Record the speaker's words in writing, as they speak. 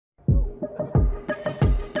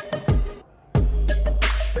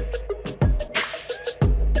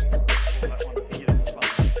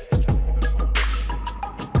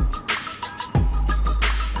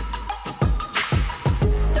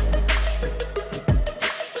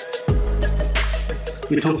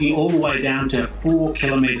We're talking all the way down to 4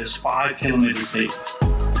 kilometres, 5 kilometres deep.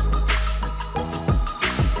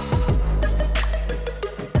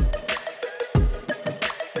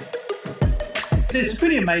 It's a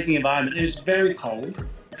pretty amazing environment. It's very cold,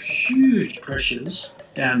 huge pressures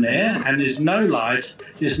down there, and there's no light.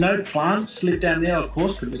 There's no plants live down there, of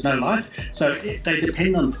course, because there's no light. So they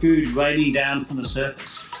depend on food raining down from the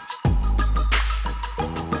surface.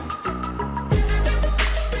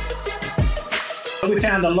 We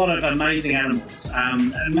found a lot of amazing animals,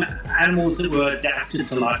 animals that were adapted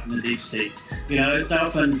to life in the deep sea. You know, they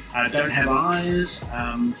often don't have eyes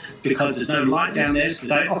because there's no light down there. So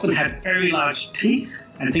they often have very large teeth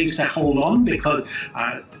and things to hold on because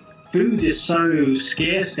food is so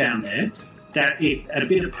scarce down there that if a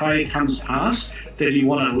bit of prey comes past, then you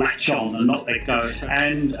want to latch on and not let go.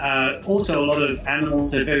 And also a lot of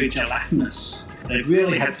animals are very gelatinous. They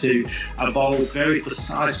really have to evolve very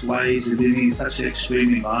precise ways of living in such an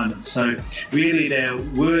extreme environment. So really they're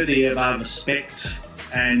worthy of our respect,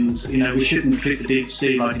 and you know, we shouldn't treat the deep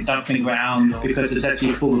sea like a dumping ground because it's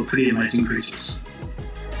actually full of pretty amazing creatures.